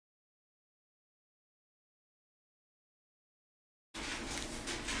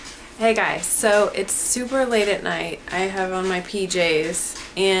Hey guys, so it's super late at night. I have on my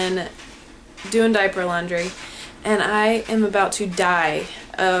PJs and doing diaper laundry, and I am about to die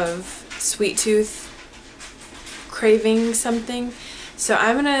of sweet tooth craving something. So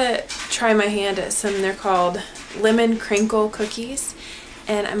I'm gonna try my hand at some. They're called lemon crinkle cookies,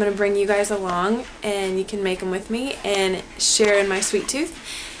 and I'm gonna bring you guys along and you can make them with me and share in my sweet tooth,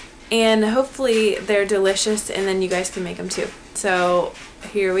 and hopefully they're delicious and then you guys can make them too. So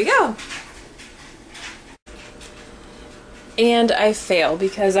here we go. And I fail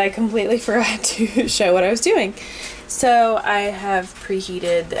because I completely forgot to show what I was doing. So I have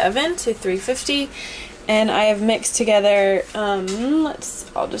preheated the oven to 350 and I have mixed together,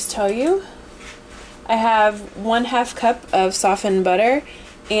 I'll just tell you. I have 1/2 cup of softened butter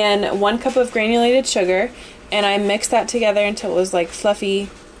and 1 cup of granulated sugar, and I mixed that together until it was like fluffy.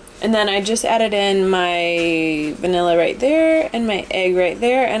 And then I just added in my vanilla right there and my egg right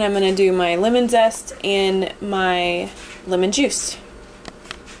there, and I'm gonna do my lemon zest and my lemon juice.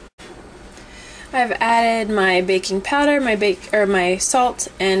 I've added my baking powder, my salt,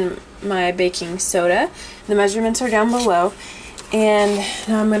 and my baking soda. The measurements are down below. And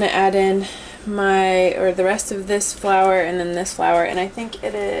now I'm gonna add in the rest of this flour and then this flour, and I think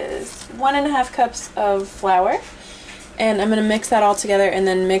it is 1.5 cups of flour. And I'm going to mix that all together and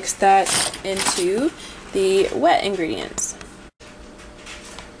then mix that into the wet ingredients.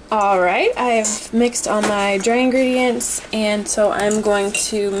 Alright, I have mixed all my dry ingredients, and so I'm going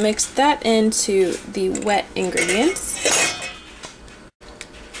to mix that into the wet ingredients.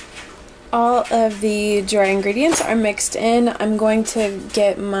 All of the dry ingredients are mixed in. I'm going to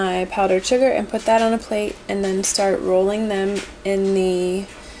get my powdered sugar and put that on a plate and then start rolling them in the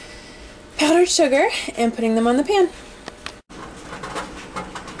powdered sugar and putting them on the pan.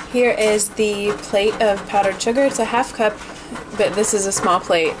 Here is the plate of powdered sugar. It's a 1/2 cup, but this is a small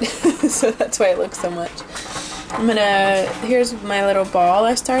plate, so that's why it looks so much. Here's my little ball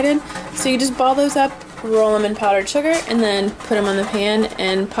I started. So you just ball those up, roll them in powdered sugar, and then put them on the pan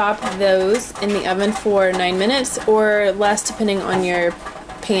and pop those in the oven for 9 minutes or less depending on your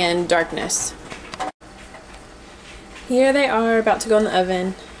pan darkness. Here they are about to go in the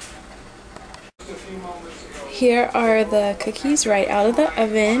oven. Here are the cookies right out of the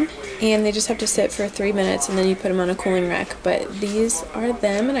oven, and they just have to sit for 3 minutes and then you put them on a cooling rack. But these are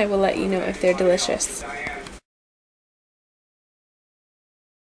them, and I will let you know if they're delicious.